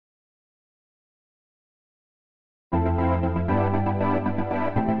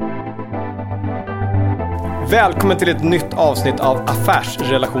Välkommen till ett nytt avsnitt av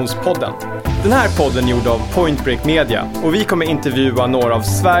Affärsrelationspodden. Den här podden är gjord av Point Break Media och vi kommer intervjua några av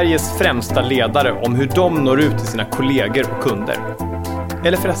Sveriges främsta ledare om hur de når ut till sina kollegor och kunder.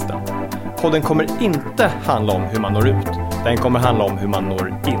 Eller förresten, podden kommer inte handla om hur man når ut. Den kommer handla om hur man når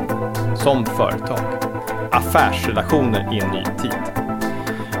in som företag. Affärsrelationer i en ny tid.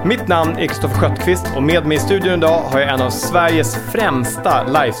 Mitt namn är Kristoffer Sköttqvist och med mig i studion idag har jag en av Sveriges främsta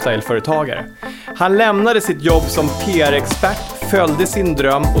lifestyle-företagare. Han lämnade sitt jobb som PR-expert, följde sin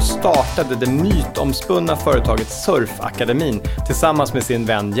dröm och startade det mytomspunna företaget Surfakademin tillsammans med sin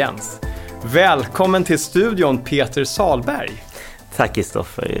vän Jens. Välkommen till studion Peter Salberg. Tack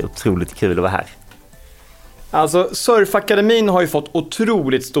Kristoffer, det är otroligt kul att vara här. Alltså Surfakademin har ju fått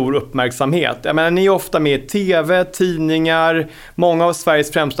otroligt stor uppmärksamhet. Jag menar, ni är ofta med i tv, tidningar, många av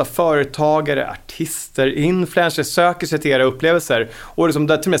Sveriges främsta företagare, artister, influencers söker sig till era upplevelser och det som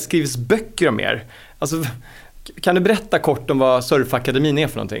där till och med skrivs böcker om er. Alltså, kan du berätta kort om vad Surfakademin är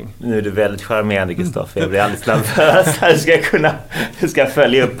för någonting? Nu är du väldigt charmerande Kristoffer, jag blir alldeles nervös. Hur ska jag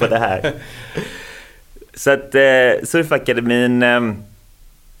följa upp på det här? Så att Surfakademin...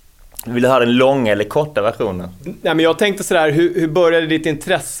 Vill du ha den långa eller korta versionen? Ja, men jag tänkte sådär, hur började ditt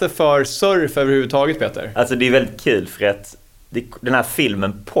intresse för surf överhuvudtaget, Peter? Alltså det är väldigt kul för att den här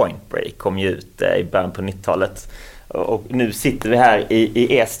filmen Point Break kom ju ut i början på 90-talet. Och nu sitter vi här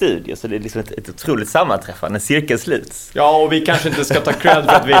i er studio, så det är liksom ett otroligt sammanträffande. Cirkeln sluts. Ja, och vi kanske inte ska ta cred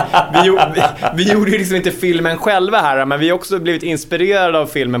för att vi gjorde ju liksom inte filmen själva här, men vi har också blivit inspirerade av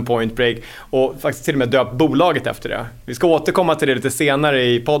filmen Point Break och faktiskt till och med döpt bolaget efter det. Vi ska återkomma till det lite senare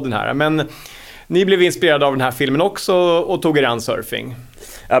i podden här, men ni blev inspirerade av den här filmen också och tog er an surfing.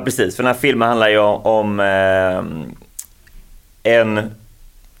 Ja, precis. För den här filmen handlar ju om en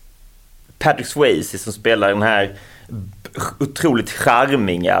Patrick Swayze som spelar den här otroligt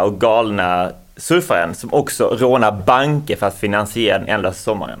charmiga och galna surfaren som också rånar banker för att finansiera den enda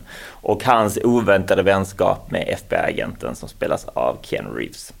sommaren. Och hans oväntade vänskap med FBI-agenten som spelas av Keanu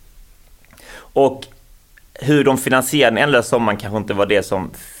Reeves. Och hur de finansierar den enda sommaren kanske inte var det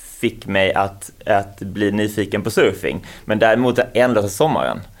som fick mig att bli nyfiken på surfing. Men däremot den enda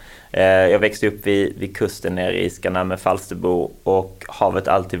sommaren. Jag växte upp vid kusten nere i Skåne med Falsterbo och havet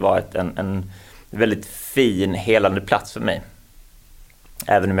alltid varit en väldigt fin, helande plats för mig.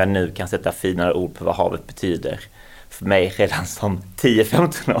 Även om jag nu kan sätta finare ord på vad havet betyder för mig redan som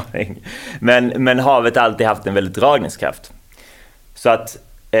 10-15-åring. Men havet har alltid haft en väldigt dragningskraft. Så att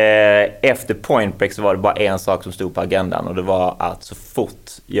efter Point Break så var det bara en sak som stod på agendan och det var att så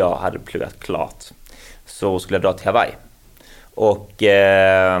fort jag hade pluggat klart så skulle jag dra till Hawaii. Och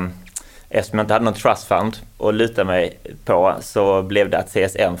eftersom jag inte hade någon trust fund att luta mig på så blev det att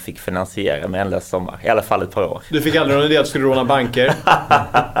CSN fick finansiera med endast sommar. I alla fall ett par år. Du fick aldrig någon idé att du skulle råna banker?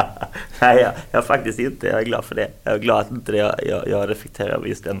 Nej, jag faktiskt inte. Jag är glad för det. Jag är glad att inte jag reflekterar över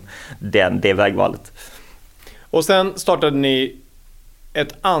just det vägvalet. Och sen startade ni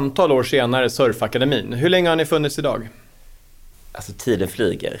ett antal år senare Surfakademin. Hur länge har ni funnits idag? Alltså tiden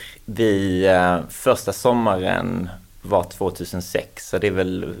flyger. Första sommaren var 2006, så det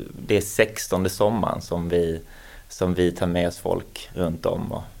är 16:e sommaren som vi tar med oss folk runt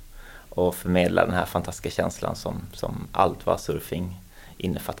om och förmedlar den här fantastiska känslan som allt vad surfing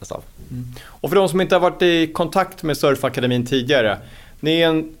innefattas av. Och för de som inte har varit i kontakt med Surfakademin tidigare, ni är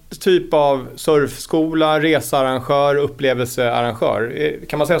en typ av surfskola, researrangör, upplevelsearrangör.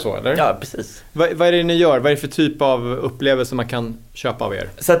 Kan man säga så, eller? Ja, precis. Vad är det ni gör? Vad är det för typ av upplevelse man kan köpa av er?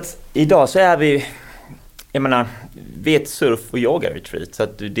 Så att idag så är vi är ett surf- och yoga-retreat. Så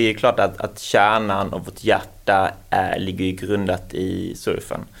att det är klart att kärnan och vårt hjärta ligger ju grundat i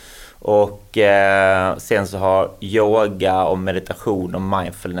surfen. Och sen så har yoga och meditation och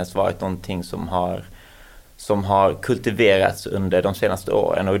mindfulness varit någonting som har kultiverats under de senaste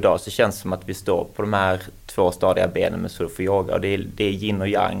åren. Och idag så känns det som att vi står på de här två stadiga benen med surf och yoga. Och det är yin och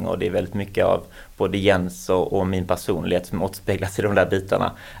yang och det är väldigt mycket av både Jens och min personlighet som återspeglas i de där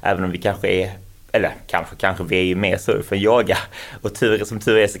bitarna. Även om vi kanske vi är ju mer surf än yoga. Och som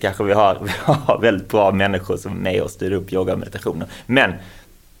tur är så kanske vi har väldigt bra människor som är med och styr upp yoga och meditationen. Men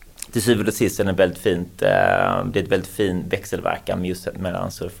till syvende och sist är det ett väldigt fin växelverkan just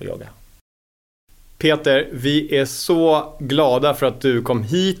mellan surf och yoga. Peter, vi är så glada för att du kom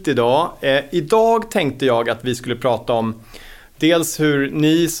hit idag. Idag tänkte jag att vi skulle prata om dels hur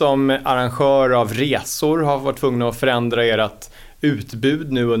ni som arrangör av resor har varit tvungna att förändra ert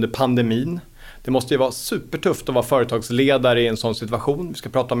utbud nu under pandemin. Det måste ju vara supertufft att vara företagsledare i en sån situation. Vi ska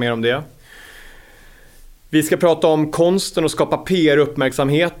prata mer om det. Vi ska prata om konsten och skapa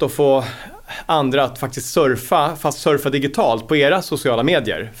PR-uppmärksamhet och få andra att faktiskt surfa, fast surfa digitalt på era sociala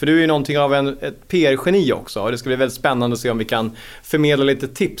medier. För du är ju någonting av ett PR-geni också. Och det ska bli väldigt spännande att se om vi kan förmedla lite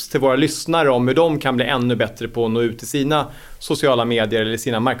tips till våra lyssnare om hur de kan bli ännu bättre på att nå ut till sina sociala medier eller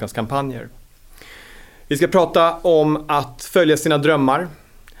sina marknadskampanjer. Vi ska prata om att följa sina drömmar.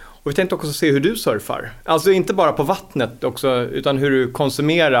 Och vi tänkte också se hur du surfar. Alltså inte bara på vattnet också, utan hur du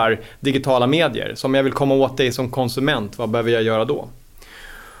konsumerar digitala medier. Så om jag vill komma åt dig som konsument, vad behöver jag göra då?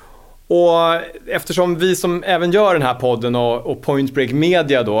 Och eftersom vi som även gör den här podden och Point Break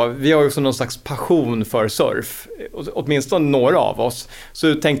Media då, vi har ju också någon slags passion för surf, åtminstone några av oss,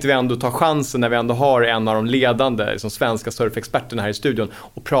 så tänkte vi ändå ta chansen när vi ändå har en av de ledande liksom, svenska surfexperterna här i studion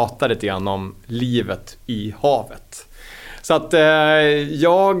och prata lite grann om livet i havet. Så att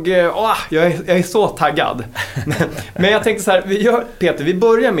jag är så taggad. Men jag tänkte så här, Peter, vi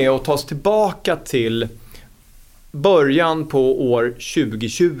börjar med att ta oss tillbaka till början på år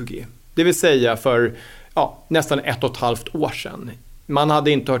 2020. Det vill säga för nästan 1,5 år sedan. Man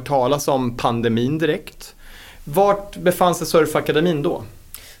hade inte hört talas om pandemin direkt. Vart befann sig Surfakademin då?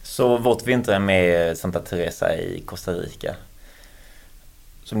 Så vårt vinter är med Santa Teresa i Costa Rica.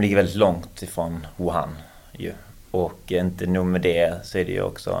 Som ligger väldigt långt ifrån Wuhan ju. Och inte nog med det så är det ju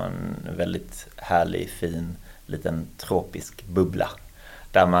också en väldigt härlig, fin, liten tropisk bubbla.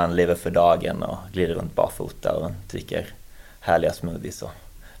 Där man lever för dagen och glider runt barfota och dricker härliga smoothies och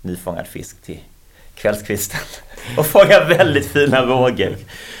nyfångad fisk till kvällskvisten. Och fångar väldigt fina vågor.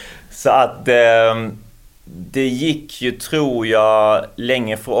 Så att det gick ju, tror jag,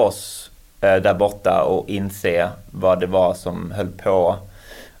 länge för oss där borta och inse vad det var som höll på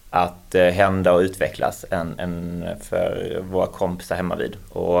att hända och utvecklas än för våra kompisar hemma vid.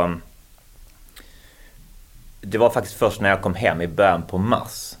 Och det var faktiskt först när jag kom hem i början på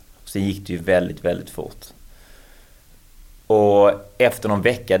mars. Så gick det ju väldigt, väldigt fort. Och efter någon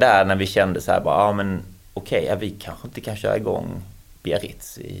vecka där när vi kände så här bara, vi kanske inte kan köra igång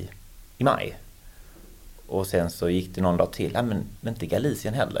Biarritz i maj. Och sen så gick det någon dag till, men inte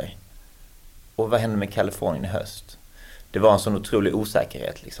Galicien heller. Och vad hände med Kalifornien i höst? Det var en sån otrolig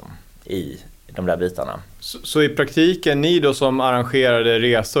osäkerhet liksom, i de där bitarna. Så i praktiken, ni då som arrangerade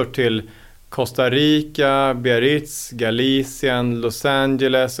resor till Costa Rica, Biarritz, Galicien, Los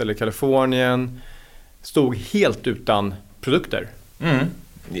Angeles eller Kalifornien stod helt utan produkter?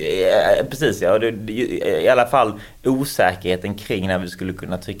 Precis, ja. I alla fall osäkerheten kring när vi skulle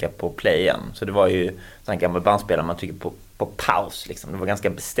kunna trycka på play igen. Så det var ju sån gammal bandspelare man trycker på paus. Liksom. Det var ganska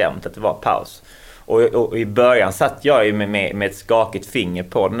bestämt att det var paus. Och i början satt jag ju med ett skakigt finger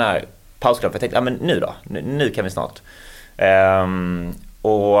på den här pausknappen. Jag tänkte, nu då? Nu kan vi snart.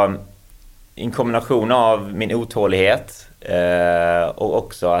 Och en kombination av min otålighet och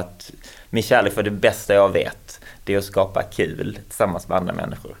också att min kärlek för det bästa jag vet, det är att skapa kul tillsammans med andra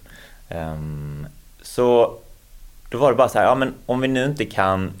människor. Så då var det bara så här, om vi nu inte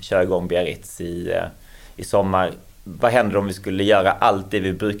kan köra igång Biarritz i sommar, vad händer om vi skulle göra allt det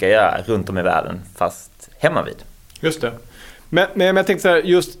vi brukar göra runt om i världen fast hemma vid? Just det. Men jag tänkte så här,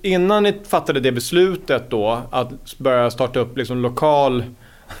 just innan ni fattade det beslutet då att börja starta upp liksom lokal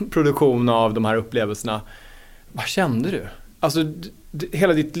produktion av de här upplevelserna, vad kände du? Alltså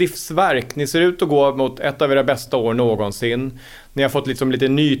hela ditt livsverk, ni ser ut att gå mot ett av era bästa år någonsin. Ni har fått liksom lite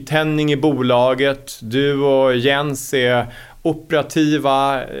nytändning i bolaget. Du och Jens är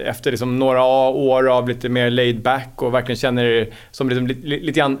operativa efter liksom några år av lite mer laid back och verkligen känner er som liksom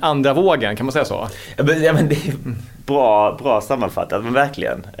lite andra vågen, kan man säga så? Ja, men det är bra sammanfattat, men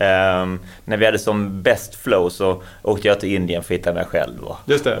verkligen. När vi hade som best flow så åkte jag till Indien för att hitta mig själv och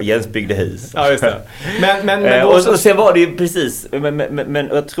Jens byggde hus. Ja, just det. Men och sen var det ju precis, men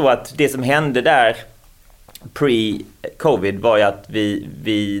jag tror att det som hände där pre-covid var ju att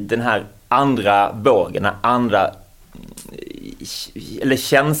vi den här andra vågen, eller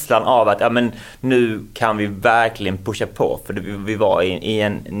känslan av att nu kan vi verkligen pusha på, för vi var i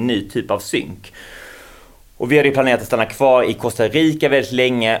en ny typ av synk. Och vi hade planerat att stanna kvar i Costa Rica väldigt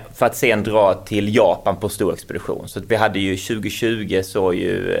länge för att sen dra till Japan på stor expedition. Så att vi hade ju 2020 så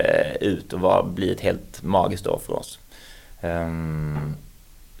ju ut och bli ett helt magiskt år för oss.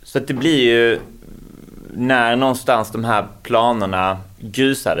 Så att det blir ju när någonstans de här planerna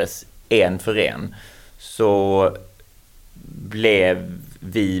grusades en för en, så blev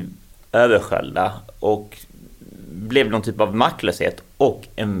vi översköljda och blev någon typ av maktlöshet och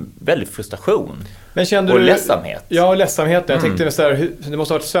en väldig frustration. Men kände och du ledsamhet. Ja, ledsamhet. Jag tänkte så här, det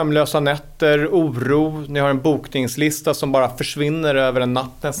måste ha varit sömnlösa nätter, oro, ni har en bokningslista som bara försvinner över en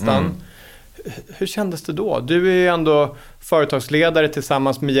natt nästan. Hur kändes det då? Du är ju ändå företagsledare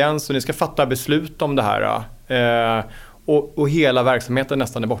tillsammans med Jens och ni ska fatta beslut om det här. Och hela verksamheten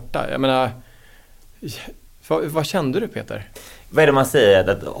nästan är borta. Jag menar, Vad kände du, Peter? Vad är det man säger?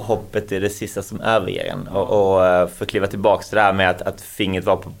 Att hoppet är det sista som överger en. Och för att kliva tillbaka till det där med att fingret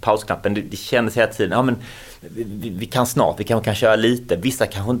var på pausknappen. Det kändes hela tiden, ja men vi kan snart, vi kan köra lite. Vissa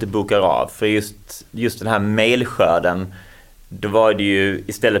kanske inte bokar av. För just den här mailskörden, då var det ju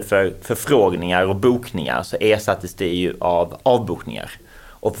istället för förfrågningar och bokningar så ersattes det ju av avbokningar.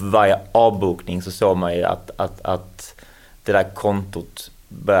 Och för varje avbokning så såg man ju att det där kontot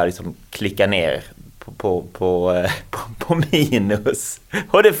började liksom klicka ner på minus.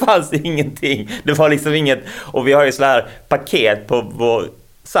 Och det fanns ingenting. Det var liksom inget. Och vi har ju så här paket på vår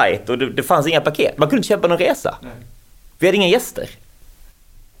sajt och det fanns inga paket. Man kunde inte köpa någon resa. Nej. Vi hade inga gäster.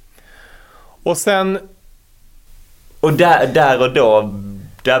 Och sen... Och där och då,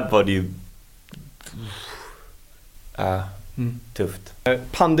 där var det ju... tufft.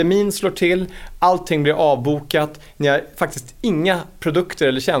 Pandemin slår till, allting blir avbokat. Ni har faktiskt inga produkter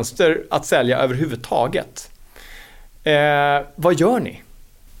eller tjänster att sälja överhuvudtaget. Vad gör ni?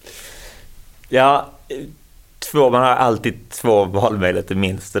 Ja, man har alltid 2 valmöjligheter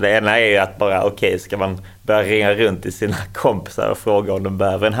minst. Det ena är ju att bara, ska man börja ringa runt till sina kompisar och fråga om de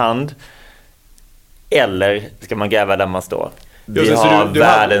behöver en hand? Eller ska man gräva där man står? Vi gör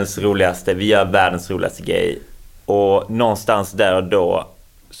världens roligaste grej. Och någonstans där och då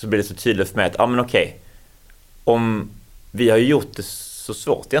så blir det så tydligt för mig att om vi har gjort det så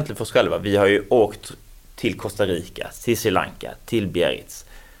svårt egentligen för oss själva. Vi har ju åkt till Costa Rica, till Sri Lanka, till Biarritz,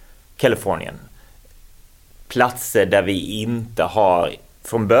 Kalifornien. Platser där vi inte har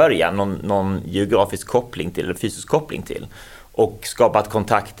från början någon geografisk koppling till eller fysisk koppling till. Och skapat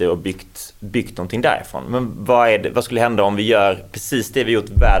kontakter och byggt någonting därifrån. Men vad skulle hända om vi gör precis det vi gjort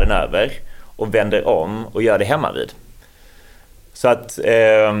världen över och vänder om och gör det hemma vid? Så att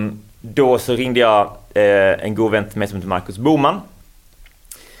då så ringde jag en god vän till mig som heter Marcus Boman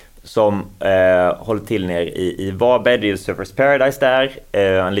som håller till ner i Varberg. Det är Surfers Paradise där,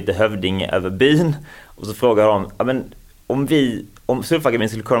 en lite hövding över byn. Och så frågar de, om Surfakademin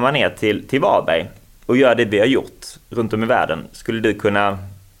skulle komma ner till Varberg och göra det vi har gjort runt om i världen, skulle du kunna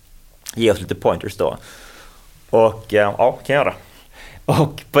ge oss lite pointers då? Och ja, kan jag göra.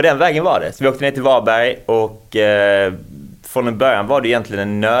 Och på den vägen var det. Så vi åkte ner till Varberg och från en början var det egentligen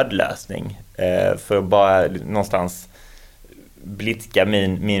en nödlösning för att bara någonstans blidka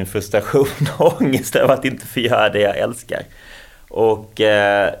min frustration och ångest över att inte få göra det jag älskar. Och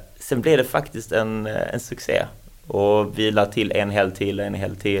sen blev det faktiskt en succé. Och vi la till en helg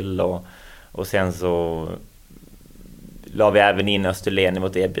till och sen så la vi även in Österlen i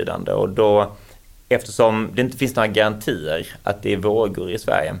vårt erbjudande. Och då, eftersom det inte finns några garantier att det är vågor i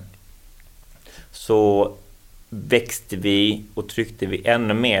Sverige, så växte vi och tryckte vi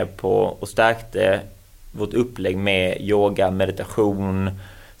ännu mer på och stärkte vårt upplägg med yoga, meditation,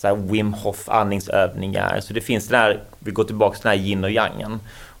 så här Wim Hof andningsövningar. Så det finns där, vi går tillbaka till den här yin och yangen.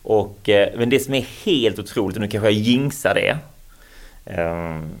 Och men det som är helt otroligt, och nu kanske jag jinxar det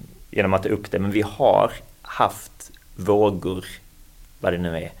genom att ta upp det, men vi har haft vågor, vad det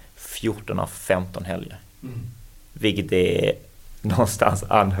nu är, 14 av 15 helger. Vilket är någonstans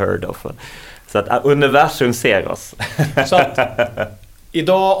unheard of. Så att universum ser oss. Så att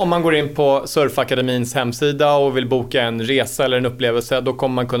idag om man går in på Surfakademins hemsida och vill boka en resa eller en upplevelse, då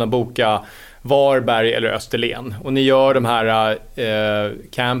kommer man kunna boka Varberg eller Österlen. Och ni gör de här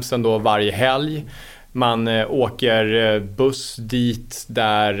campsen då varje helg. Man åker buss dit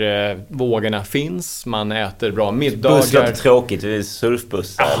där vågorna finns. Man äter bra middagar. Buss låter tråkigt, det är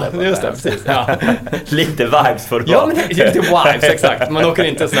surfbuss. Ja, just det, precis. Ja. Lite vibes för det. Ja, men det är lite vibes, exakt. Man åker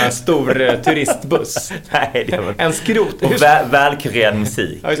inte en sån här stor turistbuss. Nej, det var en skrot. Och välkurerad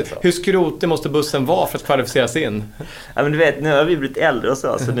musik. Ja, hur skrotig måste bussen vara för att kvalificeras in? Ja, men du vet, nu har vi blivit äldre och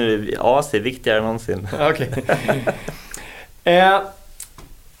så nu är AC viktigare än någonsin. Okej.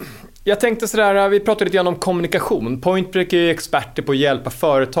 Jag tänkte sådär, vi pratade lite grann om kommunikation. Pointbreak är experter på att hjälpa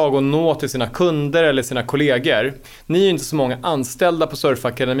företag att nå till sina kunder eller sina kollegor. Ni är ju inte så många anställda på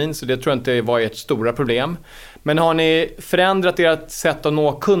Surfakademin, så det tror jag inte var ert stora problem. Men har ni förändrat ert sätt att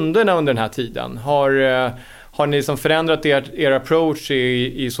nå kunderna under den här tiden? Har ni liksom förändrat er approach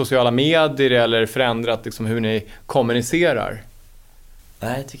i sociala medier eller förändrat liksom hur ni kommunicerar?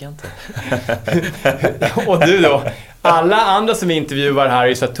 Nej, tycker jag inte. Och du då? Alla andra som vi intervjuar här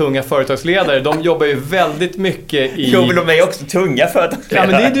är så här tunga företagsledare. De jobbar ju väldigt mycket i... Jo, men de är också tunga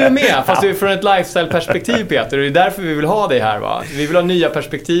företagsledare. Ja, men det är du med. Fast det är från ett lifestyle-perspektiv, Peter. Och det är därför vi vill ha dig här, va? Vi vill ha nya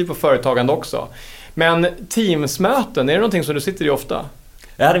perspektiv på företagande också. Men teamsmöten, är det någonting som du sitter i ofta?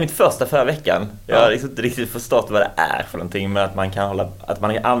 Jag hade mitt förra veckan. Jag har liksom inte riktigt förstått vad det är för någonting, men att man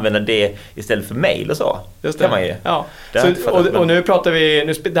kan använda det istället för mail och så. Just det. Kan man ju. Ja. Så, och nu pratar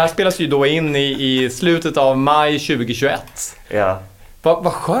vi, det här spelas ju då in i slutet av maj 2021. Ja.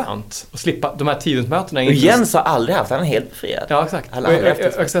 Vad skönt att slippa de här Teams-mötena. Och Jens har aldrig haft, han är helt befriad. Ja, exakt.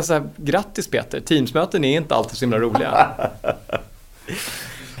 Jag ska säga grattis Peter, Teams-möten är inte alltid så himla roliga.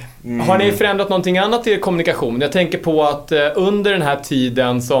 Har ni förändrat någonting annat i er kommunikation? Jag tänker på att under den här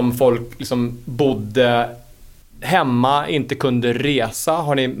tiden som folk liksom bodde hemma, inte kunde resa,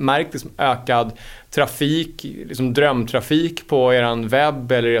 har ni märkt liksom ökad trafik, liksom drömtrafik på er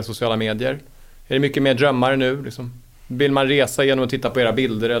webb eller era sociala medier? Är det mycket mer drömmar nu? Liksom? Vill man resa genom att titta på era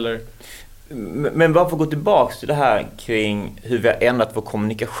bilder? Eller? Men bara för att gå tillbaka till det här kring hur vi har ändrat vår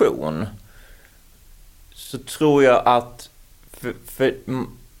kommunikation, så tror jag att för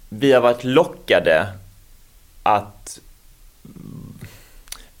vi har varit lockade att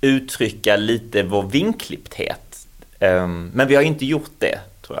uttrycka lite vår vinklippthet. Men vi har inte gjort det,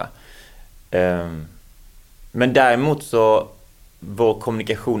 tror jag. Men däremot så vår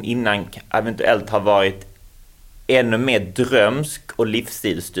kommunikation innan eventuellt har varit ännu mer drömsk och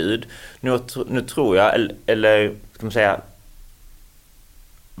livsstilsstyrd. Nu tror jag, eller ska man säga,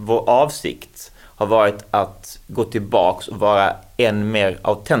 vår avsikt har varit att gå tillbaks och vara än mer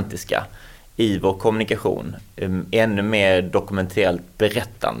autentiska i vår kommunikation. Ännu mer dokumentellt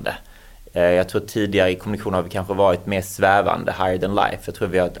berättande. Jag tror tidigare i kommunikation har vi kanske varit mer svävande, higher than life. Jag tror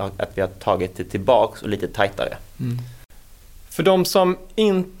att vi har tagit det tillbaks och lite tajtare. Mm. För de som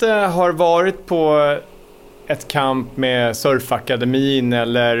inte har varit på ett camp med Surfakademin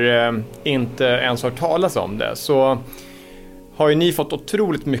eller inte ens hört talas om det, så har ju ni fått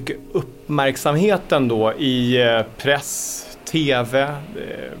otroligt mycket uppmärksamhet ändå i press, tv.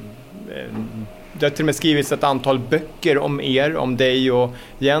 Det har till och med skrivits ett antal böcker om er, om dig och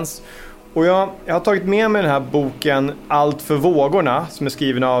Jens. Och jag har tagit med mig den här boken Allt för vågorna, som är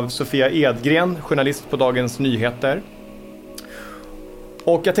skriven av Sofia Edgren, journalist på Dagens Nyheter.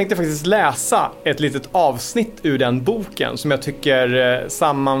 Och jag tänkte faktiskt läsa ett litet avsnitt ur den boken som jag tycker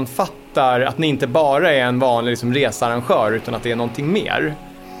sammanfattar att ni inte bara är en vanlig liksom researrangör, utan att det är någonting mer.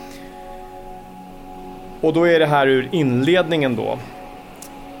 Och då är det här ur inledningen då.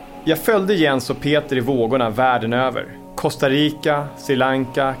 Jag följde Jens och Peter i vågorna världen över. Costa Rica, Sri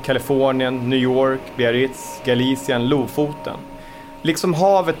Lanka, Kalifornien, New York, Biarritz, Galicien, Lofoten. Liksom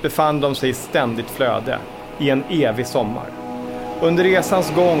havet befann de sig i ständigt flöde, i en evig sommar. Under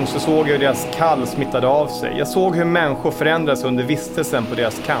resans gång så såg jag hur deras kall smittade av sig. Jag såg hur människor förändrades under vistelsen på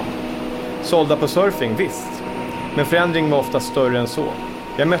deras camp. Sålda på surfing, visst. Men förändring var ofta större än så.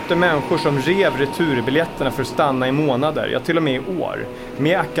 Jag mötte människor som rev returbiljetterna för att stanna i månader, ja till och med i år,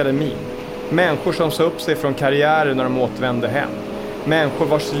 med akademin. Människor som sa upp sig från karriären när de återvände hem. Människor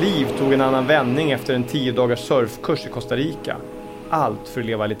vars liv tog en annan vändning efter en 10 dagars surfkurs i Costa Rica. Allt för att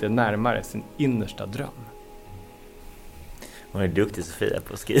leva lite närmare sin innersta dröm. Hon är duktig, Sofia,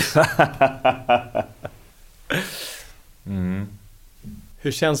 på att skriva. Mm.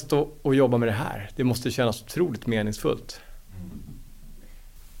 Hur känns det att jobba med det här? Det måste kännas otroligt meningsfullt.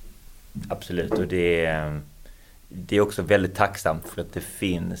 Absolut, och det är också väldigt tacksamt för att det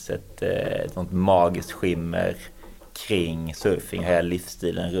finns ett sånt magiskt skimmer kring surfing, hela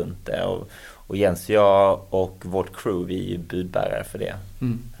livsstilen runt det. Och Jens, jag och vårt crew, vi är budbärare för det.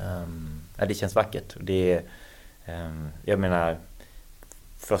 Det känns vackert. Och jag menar,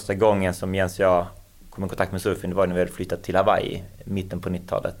 första gången som Jens och jag kom i kontakt med surfing, det var när vi hade flyttat till Hawaii mitten på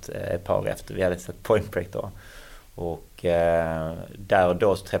 90-talet, ett par år efter vi hade sett Point Break då. Och där och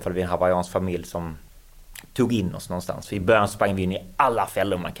då så träffade vi en hawaiiansk familj som tog in oss någonstans. För i början sprang vi in i alla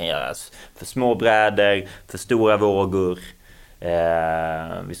fällor man kan göra. För små brädor, för stora vågor.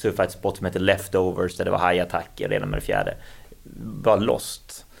 Vi surfade ett spot som heter Leftovers där det var hajattacker, det ena med det fjärde. Bara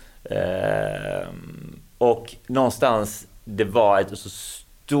lost. Och någonstans det var ett så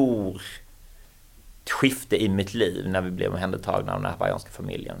stort skifte i mitt liv när vi blev omhändertagna av den här hawaiianska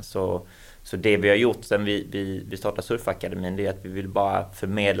familjen. Så det vi har gjort sen vi startade Surfakademin, det är att vi vill bara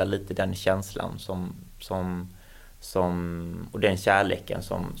förmedla lite den känslan och den kärleken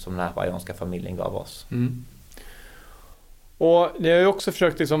som den här hawaiianska familjen gav oss. Mm. Och det har ju också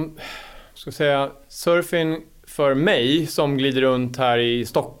försökt liksom, ska säga, surfing för mig som glider runt här i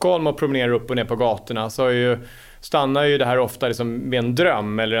Stockholm och promenerar upp och ner på gatorna, så stannar ju det här ofta liksom med en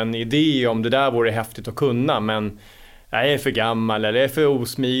dröm eller en idé om det där vore häftigt att kunna, men jag är för gammal eller jag är för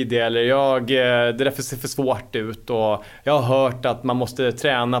osmidig eller det där ser för svårt ut, och jag har hört att man måste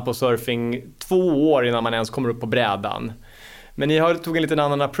träna på surfing 2 år innan man ens kommer upp på brädan. Men ni har tagit en lite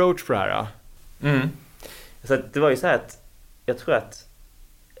annan approach på det här. Så det var ju så här att jag tror att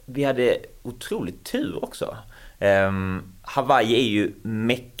vi hade otroligt tur också. Hawaii är ju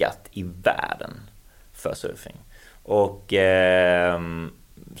meckat i världen för surfing. Och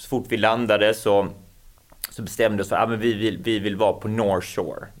så fort vi landade så bestämde vi oss för att vi vill vara på North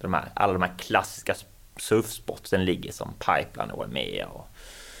Shore. Alla de här klassiska surfspotsen ligger som Pipeline och Waimea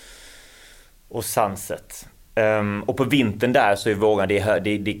och Sunset. Och på vintern där så är vågan det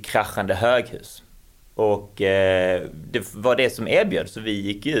är kraschande höghus. Och det var det som erbjöd, så vi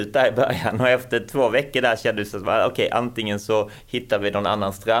gick ut där i början och efter 2 veckor där kändes det som att okej, antingen så hittar vi någon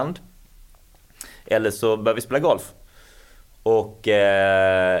annan strand eller så börjar vi spela golf. Och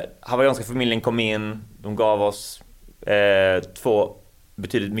hawaiianska familjen kom in, de gav oss 2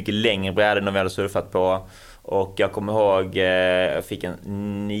 betydligt mycket längre brädor än vi hade surfat på. Och jag kommer ihåg, jag fick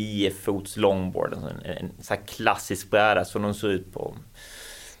en 9 fots longboard, en sån här klassisk bräda som de såg ut på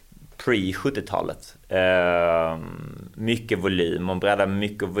pre-70-talet. Mycket volym, och bräda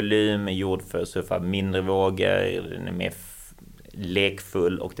mycket volym är gjord för att surfa mindre vågor, den är mer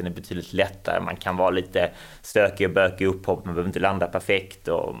lekfull och den är betydligt lättare. Man kan vara lite stökig och bökig upphopp, man behöver inte landa perfekt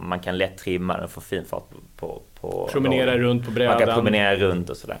och man kan lätt trimma den och få fin fart på promenera runt på brädan. Man kan promenera runt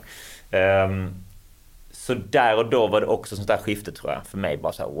och sådär. Så där och då var det också sånt där skifte, tror jag, för mig.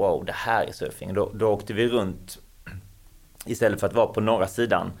 Bara så här, wow, det här är surfing. Då åkte vi runt, istället för att vara på norra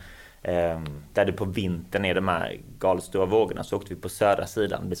sidan, där det på vintern är de här galstora vågorna, så åkte vi på södra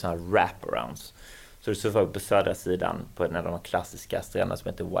sidan. Det blir sådana här wraparounds. Så det surfade vi på södra sidan på en av de klassiska stränderna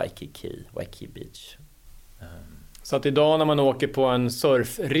som heter Waikiki Beach. Så att idag när man åker på en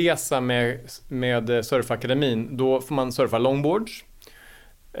surfresa med Surfakademin, då får man surfa longboards.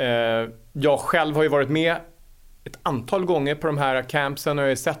 Jag själv har ju varit med ett antal gånger på de här campsen och jag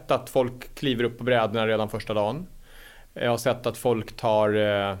har sett att folk kliver upp på brädorna redan första dagen. Jag har sett att folk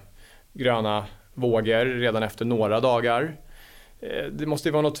tar gröna vågor redan efter några dagar. Det måste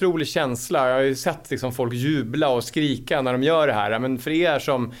ju vara en otrolig känsla. Jag har ju sett liksom folk jubla och skrika när de gör det här. Men för er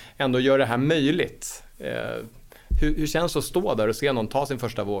som ändå gör det här möjligt, hur känns det att stå där och se någon ta sin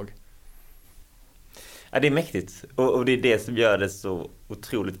första våg? Ja, det är mäktigt. Och det är det som gör det så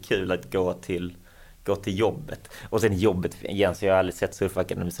otroligt kul att gå till jobbet. Och sen jobbet igen, så jag har aldrig sett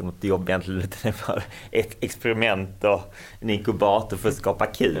Surfakademin som något jobb egentligen, utan det var ett experiment och en inkubator för att skapa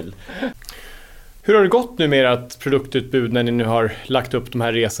kul. Hur har det gått nu med ert produktutbud när ni nu har lagt upp de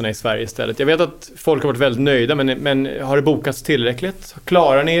här resorna i Sverige istället? Jag vet att folk har varit väldigt nöjda, men har det bokats tillräckligt?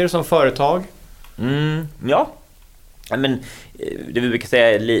 Klarar ni er som företag? Ja, men det vi brukar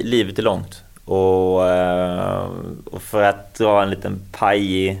säga är livet är långt. Och för att dra en liten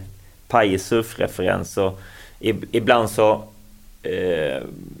pajig surfreferens, så ibland så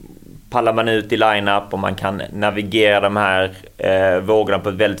pallar man ut i line-up och man kan navigera de här vågorna på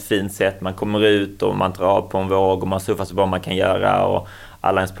ett väldigt fint sätt. Man kommer ut och man tar av på en våg och man surfar så bra man kan göra och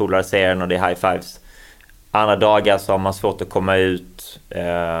alla ens polare ser den och det är high fives. Andra dagar så har man svårt att komma ut.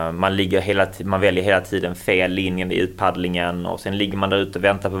 Man väljer hela tiden fel linjen i utpaddlingen och sen ligger man där ute och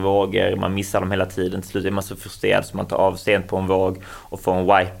väntar på vågor. Man missar dem hela tiden. Till slut är man så frustrerad så man tar av sent på en våg och får en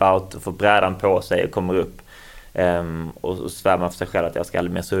wipeout och får brädan på sig och kommer upp. Och svär man för sig själv att jag ska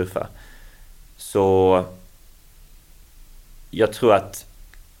aldrig mer surfa. Så jag tror att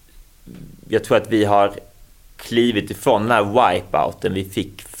vi har klivit ifrån den här wipeouten vi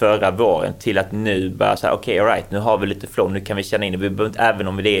fick förra våren till att nu börja säga okej, all right, nu har vi lite flow, nu kan vi känna in det. Vi behöver inte, även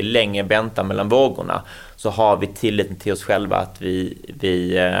om det är längre väntan mellan vågorna, så har vi tilliten till oss själva att vi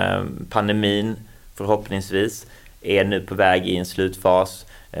pandemin förhoppningsvis är nu på väg i en slutfas.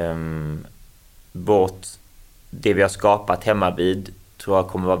 Det vi har skapat hemma vid tror jag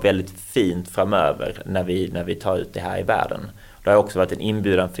kommer vara väldigt fint framöver när vi tar ut det här i världen. Det har också varit en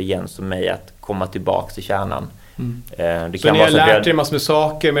inbjudan för Jens och mig att komma tillbaka till kärnan. Så ni har lärt er massor med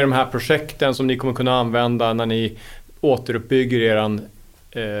saker med de här projekten som ni kommer kunna använda när ni återuppbygger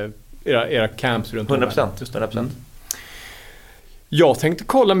era camps runt om. 100%. Jag tänkte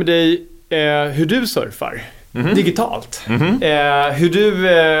kolla med dig hur du surfar. Digitalt. Hur du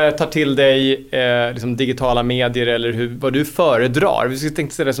tar till dig liksom digitala medier eller vad du föredrar. Vi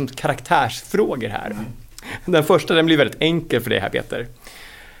tänkte ställa det som karaktärsfrågor här. Den första, den blir väldigt enkel för dig här, Peter.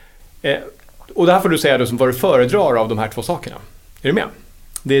 Och det här får du säga då som vad du föredrar av de här 2 sakerna. Är du med?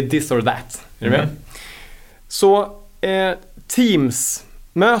 Det är this or that. Är du med? Så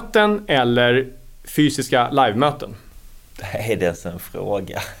Teams-möten eller fysiska live-möten? Det är det en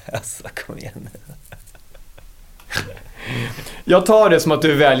fråga. Alltså, kom igen. Jag tar det som att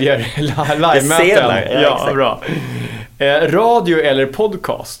du väljer live-möten. Ja, bra. Radio eller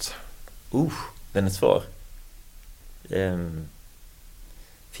podcast? Den är svår.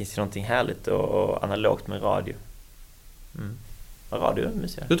 Finns det någonting härligt och analogt med radio? Radio,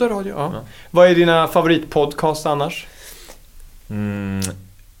 mysigt. Du tar radio, ja. Vad är dina favoritpodcasts annars?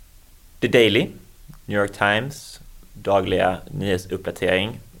 The Daily, New York Times, dagliga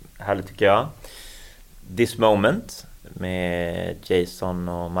nyhetsuppdatering. Härligt tycker jag. This Moment med Jason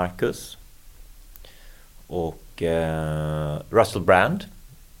och Marcus. Och Russell Brand,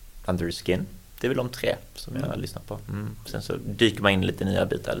 Under the Skin. Det är väl de 3 som jag lyssnar på. Sen så dyker man in lite nya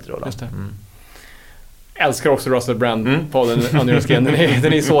bitar lite då. Just det. Älskar också Russell Brand-podden Under the Skin.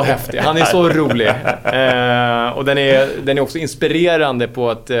 Den är så häftig. Han är så rolig. Och den är också inspirerande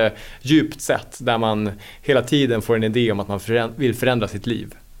på ett djupt sätt där man hela tiden får en idé om att man vill förändra sitt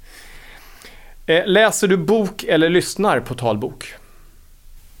liv. Läser du bok eller lyssnar på talbok?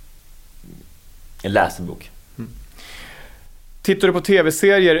 Jag läser bok. Tittar du på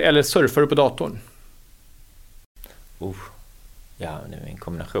tv-serier eller surfar du på datorn? Ja, det är en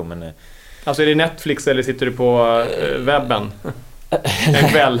kombination, men... Alltså är det Netflix eller sitter du på webben? En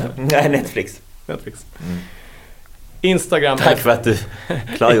kväll? Nej, Netflix. Instagram. Tack för att du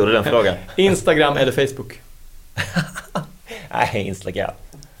klargjorde den frågan. Instagram eller Facebook? Nej, Instagram.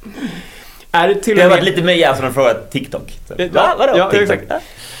 Är det till det har varit lite mer jämnt som en fråga TikTok. Vadå? TikTok?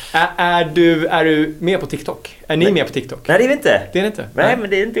 Är du med på TikTok? Är ni med på TikTok? Nej, det är vi inte. Det är inte? Nej, men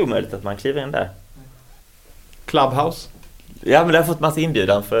det är inte omöjligt att man kliver in där. Clubhouse? Ja, men jag har fått massa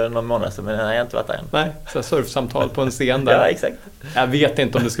inbjudan för någon månad sedan, men jag har inte varit där än. Nej, så surfsamtal på en scen där. Ja, exakt. Jag vet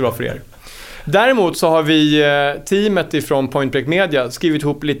inte om det skulle vara för er. Däremot så har vi teamet ifrån Point Break Media skrivit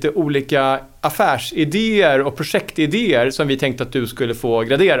ihop lite olika affärsidéer och projektidéer som vi tänkte att du skulle få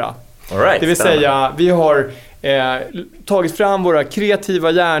gradera. All right, det vill säga, vi har tagit fram våra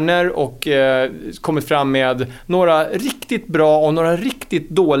kreativa hjärnor och kommit fram med några riktigt bra och några riktigt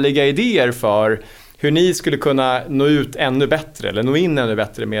dåliga idéer för hur ni skulle kunna nå ut ännu bättre eller nå in ännu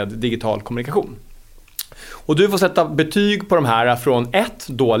bättre med digital kommunikation. Och du får sätta betyg på de här från 1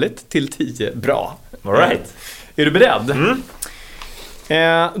 dåligt till 10 bra. All right. Är du beredd?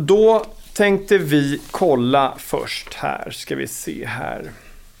 Då tänkte vi kolla först här. Ska vi se här.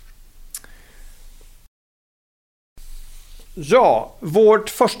 Ja, vårt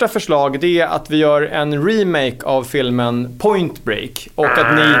första förslag det är att vi gör en remake av filmen Point Break och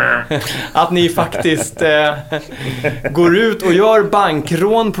att ni faktiskt går ut och gör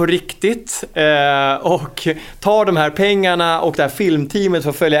bankrån på riktigt och tar de här pengarna och det här filmteamet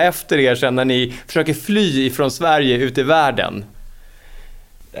får följa efter er sen när ni försöker fly ifrån Sverige ut i världen.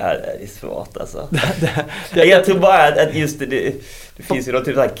 Ja, det är svårt alltså. Jag tror bara att just det finns ju något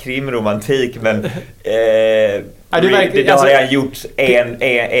typ av krimromantik, men det har jag gjort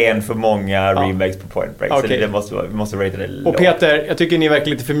en för många remakes på Point Break. Okay. Så vi måste rate det lågt. Och Peter, jag tycker ni är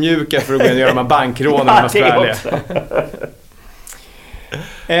verkligen lite för mjuka för att gå in och göra de här bankrånen.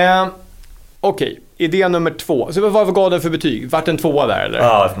 Okej, idé nummer 2. Så vad gav den för betyg? Vart en 2 där eller?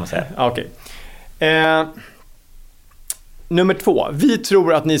 Ja, det får man säga. Okej. Nummer 2. Vi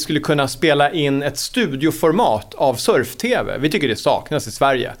tror att ni skulle kunna spela in ett studioformat av surf-tv. Vi tycker det saknas i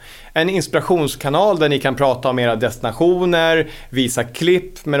Sverige. En inspirationskanal där ni kan prata om era destinationer, visa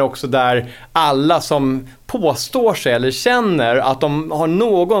klipp, men också där alla som påstår sig eller känner att de har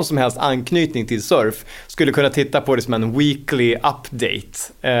någon som helst anknytning till surf skulle kunna titta på det som en weekly update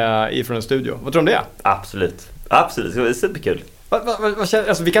ifrån en studio. Vad tror du om det? Absolut, det är superkul.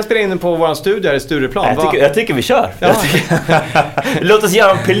 Alltså, vi kan spela in den på våran studio här i Stureplan. Jag tycker vi kör. Ja. Låt oss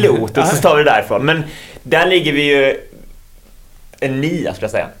göra en pilot och så tar vi det därifrån. Men där ligger vi ju en 9 ska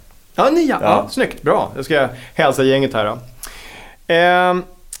jag säga. Ja, 9. Ja, snyggt. Bra. Jag ska hälsa gänget här då.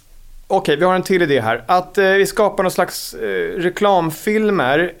 Okej, vi har en till idé här. Att vi skapar någon slags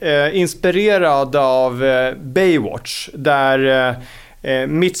reklamfilmer inspirerade av Baywatch. Där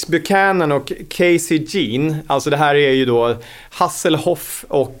Mitch Buchanan och Casey Jean, alltså det här är ju då Hasselhoff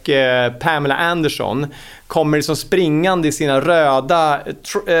och Pamela Anderson, kommer liksom springande i sina röda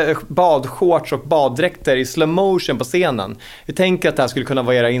badshorts och baddräkter i slow motion på scenen. Vi tänker att det här skulle kunna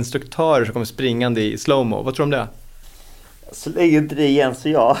vara era instruktörer som kommer springande i slow-mo. Vad tror du om det? Så länge inte det igen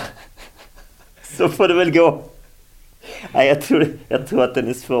så får det väl gå. Nej, jag tror att den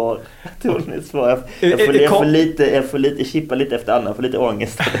är svår. Jag får lite chippa lite efter annan, får lite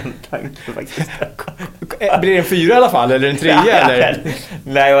ångest av den tanken faktiskt. Blir det en 4 i alla fall, eller en 3 eller?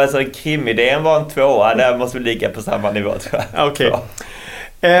 Nej, alltså krimidén var en 2. Där måste vi ligga på samma nivå, tror jag. Okej.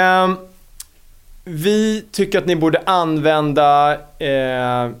 Vi tycker att ni borde använda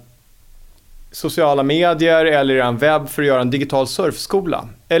sociala medier eller en webb för att göra en digital surfskola.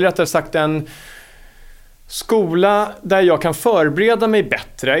 Eller rättare sagt en skola där jag kan förbereda mig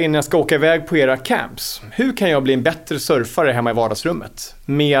bättre innan jag ska åka iväg på era camps. Hur kan jag bli en bättre surfare hemma i vardagsrummet?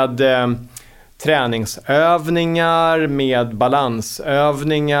 Med träningsövningar, med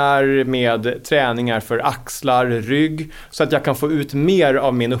balansövningar, med träningar för axlar, rygg, så att jag kan få ut mer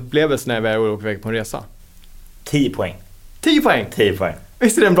av min upplevelse när jag åker iväg på en resa. 10 poäng. 10 poäng? 10 poäng.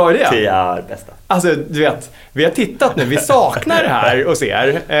 Visst är det en bra idé? 10 är det bästa. Alltså, du vet, vi har tittat nu, vi saknar det här hos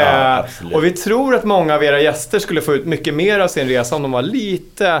er. Ja, och vi tror att många av era gäster skulle få ut mycket mer av sin resa om de var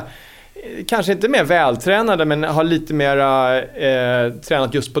lite, kanske inte mer vältränade, men har lite mer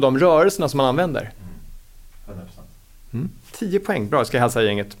tränat just på de rörelserna som man använder. 100%. 10 poäng, bra, ska jag hälsa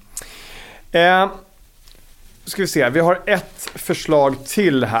gänget. Ska vi se, vi har ett förslag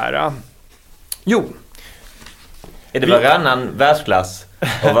till här. Jo. Är det varannan världsklass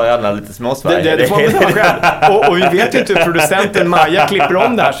och varannan lite småsverige? Det får man ta själv. Och vi vet ju inte hur producenten Maja klipper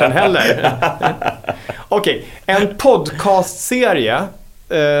om det här sen heller. Okej, en podcastserie,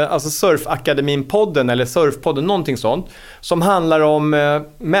 alltså Surfakademin-podden eller Surfpodden, någonting sånt, som handlar om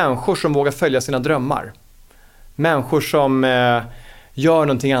människor som vågar följa sina drömmar. Människor som gör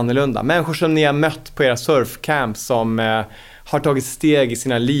någonting annorlunda. Människor som ni har mött på era surfcamp som har tagit steg i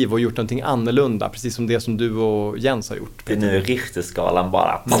sina liv och gjort någonting annorlunda. Precis som det som du och Jens har gjort. Det är nu Richterskalan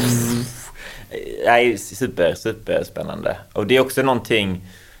bara. Nej, super spännande. Och det är också någonting,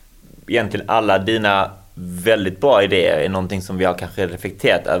 egentligen alla dina väldigt bra idéer är någonting som vi har kanske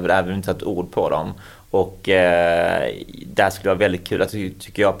reflekterat över, även om vi inte satt ord på dem. Och där skulle vara väldigt kul. Alltså,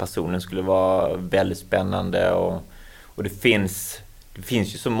 tycker jag personen skulle vara väldigt spännande. Och det finns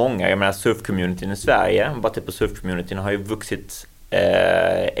ju så många. Jag menar, surfcommunityn i Sverige, bara typ på surfcommunityn, har ju vuxit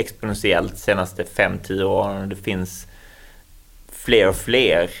exponentiellt de senaste 5-10 åren. Det finns fler och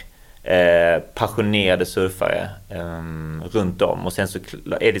fler passionerade surfare runt om. Och sen så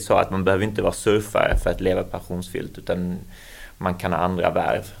är det så att man behöver inte vara surfare för att leva passionsfyllt, utan man kan ha andra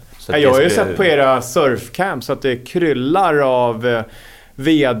värv. Så jag har ju sett på era surfcamps att det kryllar av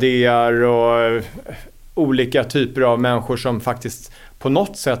vd:ar och olika typer av människor som faktiskt på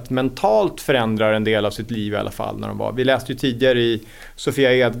något sätt mentalt förändrar en del av sitt liv i alla fall. När de var. Vi läste ju tidigare i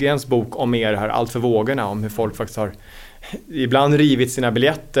Sofia Edgrens bok om er här, Allt för vågorna, om hur folk faktiskt har ibland rivit sina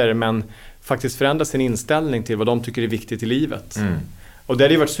biljetter men faktiskt förändrat sin inställning till vad de tycker är viktigt i livet. Och det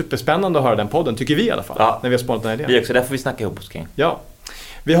har ju varit superspännande att höra den podden, tycker vi i alla fall, när vi har spånat den här idén. Vi också, därför vi snackar ihop oss kring. Ja.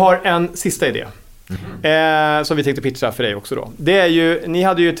 Vi har en sista idé. Som vi tänkte pitcha för dig också då. Det är ju, ni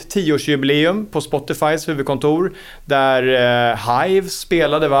hade ju ett 10-årsjubileum på Spotifys huvudkontor där Hives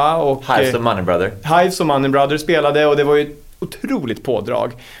spelade, va? Och Hives och Money Brother. Hives och Money Brother spelade, och det var ju ett otroligt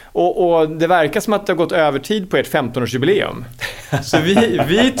pådrag. Och det verkar som att det har gått övertid på ert 15-årsjubileum. Så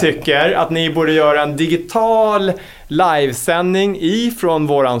vi tycker att ni borde göra en digital livesändning ifrån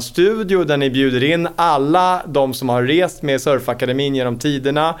våran studio där ni bjuder in alla de som har rest med Surfakademin genom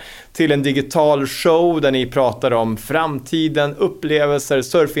tiderna till en digital show där ni pratar om framtiden, upplevelser,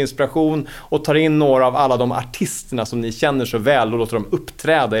 surfinspiration och tar in några av alla de artisterna som ni känner så väl och låter dem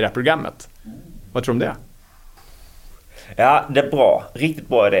uppträda i det här programmet. Vad tror du om det? Ja, det är bra. Riktigt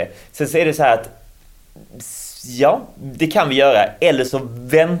bra idé. Sen så är det så här att ja, det kan vi göra. Eller så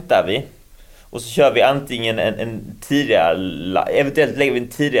väntar vi. Och så kör vi antingen en tidigare, eventuellt lägger vi en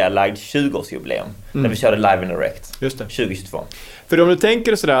tidigare lagd 20-årsjubileum. När vi körde live in direct. Just det. 2022. För om du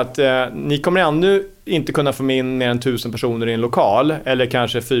tänker sådär att ni kommer ännu inte kunna få in mer än 1000 personer i en lokal. Eller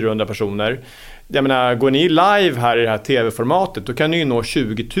kanske 400 personer. Jag menar, går ni live här i det här tv-formatet, då kan ni ju nå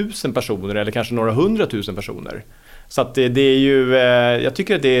 20 000 personer eller kanske några 100 000 personer. Så att det är ju, jag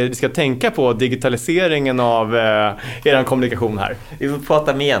tycker att vi ska tänka på digitaliseringen av er kommunikation här. Vi får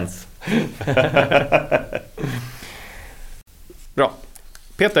prata med Jens. Bra.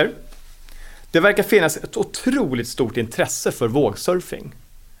 Peter, det verkar finnas ett otroligt stort intresse för vågsurfing.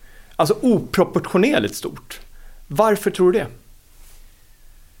 Alltså oproportionerligt stort. Varför tror du det?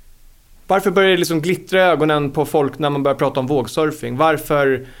 Varför börjar det liksom glittra ögonen på folk när man börjar prata om vågsurfing?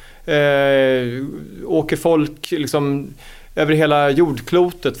 Varför åker folk liksom över hela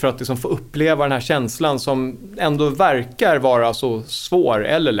jordklotet för att liksom få uppleva den här känslan som ändå verkar vara så svår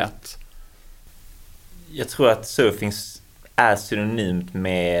eller lätt? Jag tror att surfing är synonymt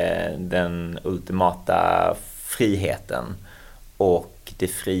med den ultimata friheten och det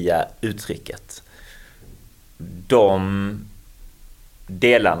fria uttrycket. De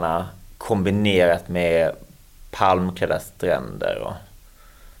delarna kombinerat med palmklädda stränder och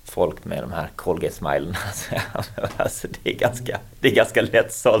folk med de här Colgate-smilen. Alltså det är ganska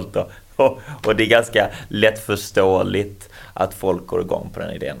lätt sålt och det är ganska lättförståeligt att folk går igång på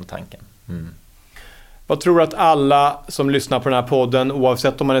den idén och tanken. Vad tror du att alla som lyssnar på den här podden,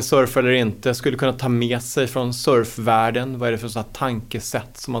 oavsett om man är surfare eller inte, skulle kunna ta med sig från surfvärlden? Vad är det för sådana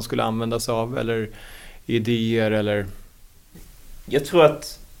tankesätt som man skulle använda sig av? Eller idéer? Eller? Jag tror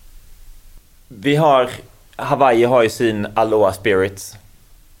att Hawaii har ju sin Aloha Spirits.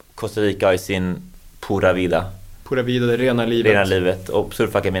 Costa Rica har ju sin Pura Vida. Pura Vida, det rena livet. Rena livet. Och på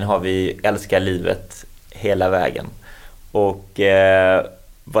Surfakademin har vi Älska livet hela vägen. Och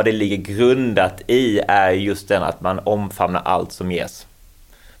vad det ligger grundat i är just den att man omfamnar allt som ges.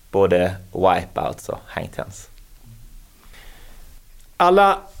 Både wipeouts och hangtens.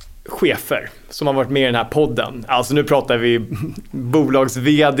 Alla chefer som har varit med i den här podden, alltså nu pratar vi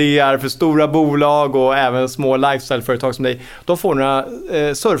bolags-vd:ar för stora bolag och även små lifestyle-företag som dig, de får några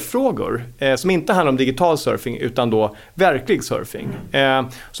surffrågor som inte handlar om digital surfing utan då verklig surfing.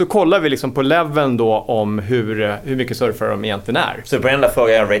 Så kollar vi liksom på leveln då om hur mycket surfare de egentligen är. Så på enda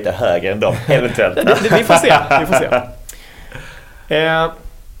frågan jag ratear högre än dem, eventuellt. Vi får se.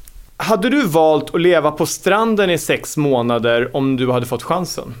 Hade du valt att leva på stranden i 6 månader om du hade fått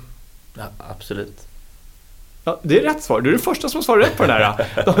chansen? Ja, absolut. Ja, det är rätt svar. Du är den första som svarar rätt på den här.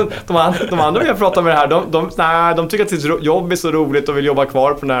 De andra vi har pratat med det här, de tycker att sitt jobb är så roligt och vill jobba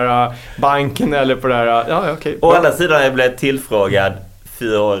kvar på den här banken eller på det här. Ja, okej. Å andra sidan jag blev tillfrågad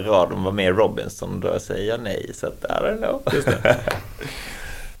 4 år i rad om var med i Robinson, då säger jag nej, så att I don't know. Just det.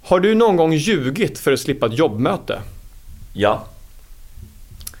 Har du någon gång ljugit för att slippa ett jobbmöte? Ja.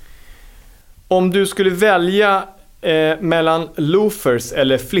 Om du skulle välja mellan loafers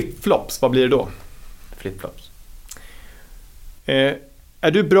eller flipflops, vad blir det då? Flipflops.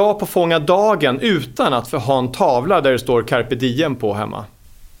 Är du bra på att fånga dagen utan att få ha en tavla där det står Carpe Diem på hemma?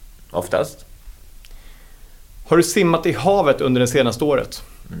 Oftast. Har du simmat i havet under det senaste året?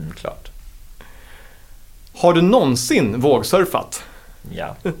 Klart. Har du någonsin vågsurfat?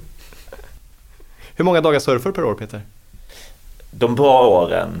 Ja. Hur många dagar surfar per år, Peter? De bra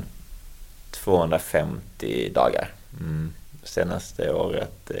åren 250 dagar. Senaste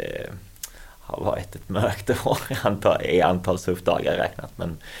året har varit ett mörkt år i antal surfdagar räknat,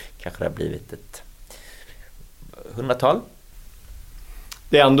 men kanske det har blivit ett 100-tal.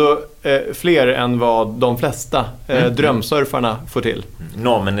 Det är ändå fler än vad de flesta drömsurfarna får till.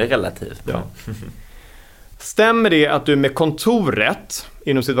 Normen är relativ. Ja. Stämmer det att du med kontoret,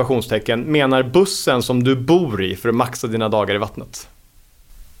 inom situationstecken, menar bussen som du bor i för att maxa dina dagar i vattnet?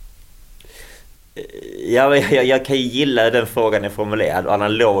 Jag kan ju gilla den frågan är formulerad och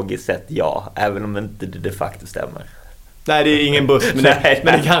analogiskt sett ja, även om inte det de facto stämmer. Nej, det är ingen buss, men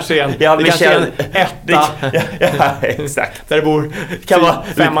det kanske är en, etta. Ja, exakt. Där det bor kan vara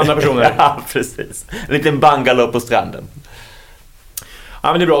 500 personer. Ja, precis. En liten bungalow på stranden.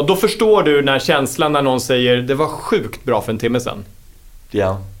 Ja, men det är bra. Då förstår du när känslan när någon säger det var sjukt bra för en timme sedan.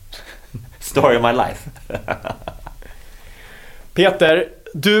 Ja. Story of my life. Peter,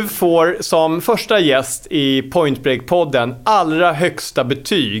 du får som första gäst i Point Break-podden allra högsta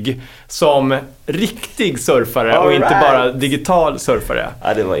betyg som riktig surfare och inte bara digital surfare.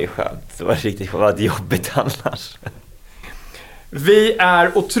 Ja, det var ju skönt. Det var riktigt skönt. Det var jobbigt annars. Vi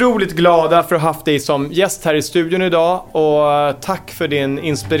är otroligt glada för att ha haft dig som gäst här i studion idag och tack för din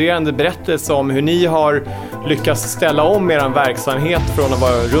inspirerande berättelse om hur ni har lyckats ställa om er verksamhet från att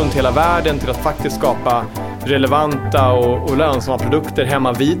vara runt hela världen till att faktiskt skapa relevanta och lönsamma produkter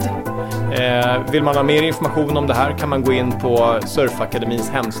hemma vid. Vill man ha mer information om det här kan man gå in på Surfakademins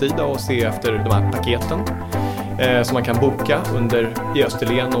hemsida och se efter de här paketen som man kan boka i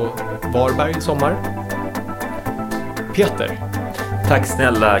Österlen och Varberg i sommar. Peter. Tack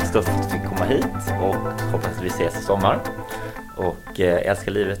snälla Kristoffer att du fick komma hit och hoppas att vi ses i sommar och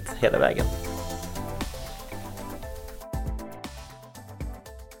älskar livet hela vägen.